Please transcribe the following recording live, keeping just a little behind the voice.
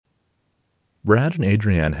Brad and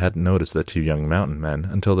Adrienne hadn't noticed the two young mountain men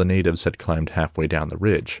until the natives had climbed halfway down the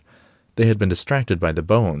ridge. They had been distracted by the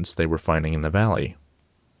bones they were finding in the valley.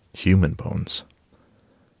 Human bones.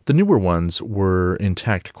 The newer ones were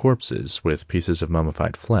intact corpses with pieces of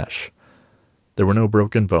mummified flesh. There were no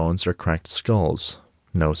broken bones or cracked skulls,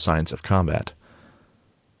 no signs of combat.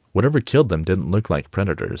 Whatever killed them didn't look like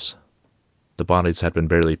predators. The bodies had been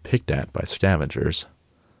barely picked at by scavengers.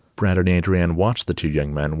 Brad and Adrienne watched the two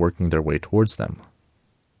young men working their way towards them.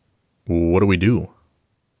 "What do we do?"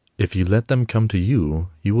 "If you let them come to you,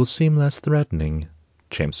 you will seem less threatening,"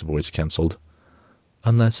 Champ's voice counseled.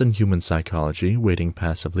 "Unless in human psychology, waiting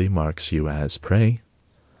passively marks you as prey."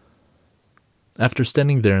 After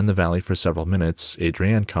standing there in the valley for several minutes,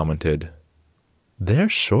 Adrienne commented, "They're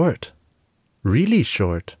short. Really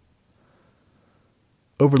short."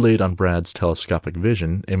 Overlaid on Brad's telescopic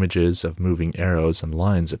vision, images of moving arrows and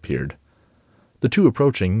lines appeared. The two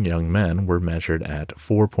approaching young men were measured at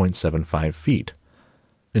 4.75 feet.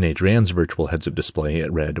 In Adrienne's virtual heads-up display,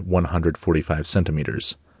 it read 145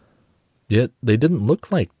 centimeters. Yet they didn't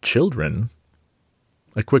look like children.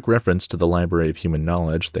 A quick reference to the library of human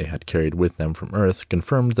knowledge they had carried with them from Earth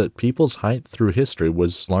confirmed that people's height through history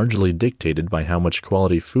was largely dictated by how much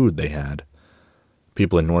quality food they had.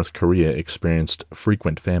 People in North Korea experienced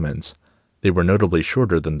frequent famines. They were notably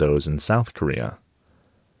shorter than those in South Korea.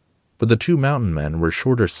 But the two mountain men were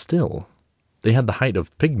shorter still. They had the height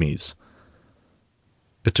of pygmies.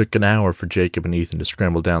 It took an hour for Jacob and Ethan to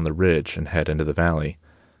scramble down the ridge and head into the valley.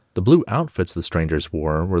 The blue outfits the strangers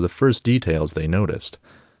wore were the first details they noticed.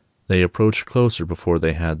 They approached closer before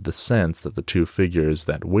they had the sense that the two figures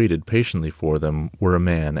that waited patiently for them were a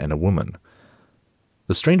man and a woman.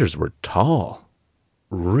 The strangers were tall.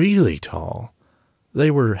 Really tall.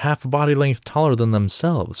 They were half a body length taller than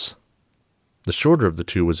themselves. The shorter of the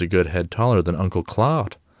two was a good head taller than Uncle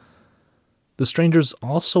Claude. The strangers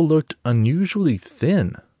also looked unusually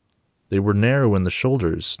thin. They were narrow in the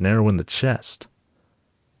shoulders, narrow in the chest.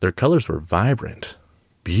 Their colors were vibrant,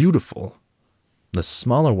 beautiful. The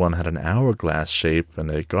smaller one had an hourglass shape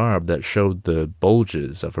and a garb that showed the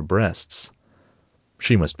bulges of her breasts.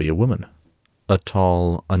 She must be a woman. A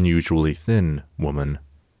tall, unusually thin woman.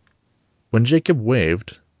 When Jacob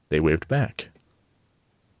waved, they waved back.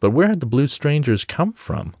 But where had the blue strangers come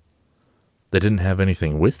from? They didn't have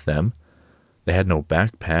anything with them. They had no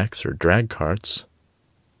backpacks or drag carts.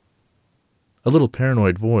 A little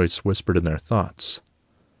paranoid voice whispered in their thoughts.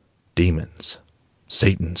 Demons.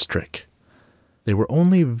 Satan's trick. They were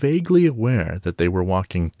only vaguely aware that they were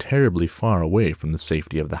walking terribly far away from the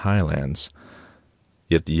safety of the highlands.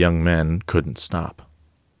 Yet the young men couldn't stop.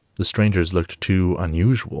 The strangers looked too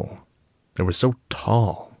unusual. They were so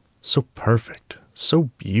tall, so perfect, so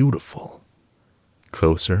beautiful.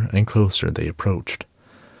 Closer and closer they approached.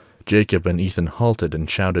 Jacob and Ethan halted and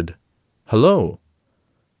shouted, "Hello!"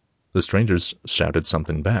 The strangers shouted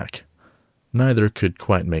something back. Neither could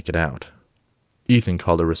quite make it out. Ethan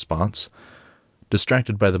called a response.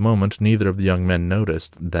 Distracted by the moment, neither of the young men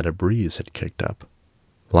noticed that a breeze had kicked up.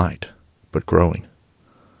 Light, but growing.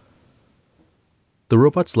 The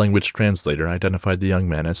robot's language translator identified the young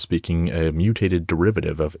men as speaking a mutated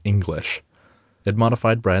derivative of English. It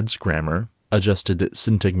modified Brad's grammar, adjusted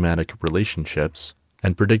syntagmatic relationships,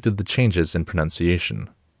 and predicted the changes in pronunciation.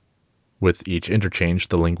 With each interchange,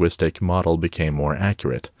 the linguistic model became more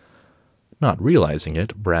accurate. Not realizing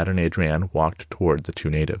it, Brad and Adrienne walked toward the two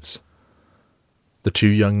natives. The two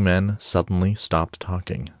young men suddenly stopped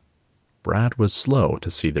talking. Brad was slow to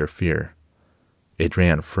see their fear.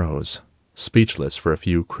 Adrienne froze, speechless for a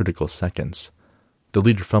few critical seconds. The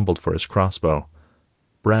leader fumbled for his crossbow.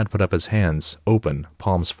 Brad put up his hands, open,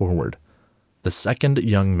 palms forward. The second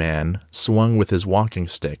young man swung with his walking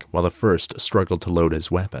stick while the first struggled to load his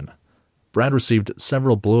weapon. Brad received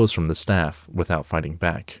several blows from the staff without fighting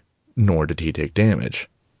back, nor did he take damage.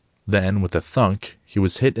 Then, with a thunk, he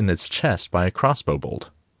was hit in his chest by a crossbow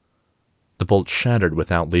bolt. The bolt shattered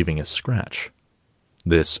without leaving a scratch.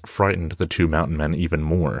 This frightened the two mountain men even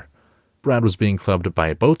more. Brad was being clubbed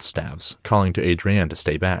by both staves, calling to Adrienne to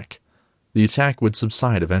stay back. The attack would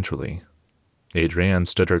subside eventually. Adrienne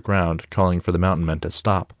stood her ground, calling for the mountain men to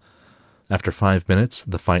stop. After 5 minutes,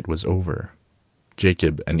 the fight was over.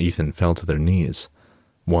 Jacob and Ethan fell to their knees.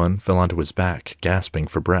 One fell onto his back, gasping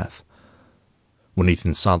for breath. When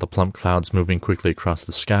Ethan saw the plump clouds moving quickly across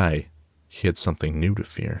the sky, he had something new to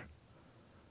fear.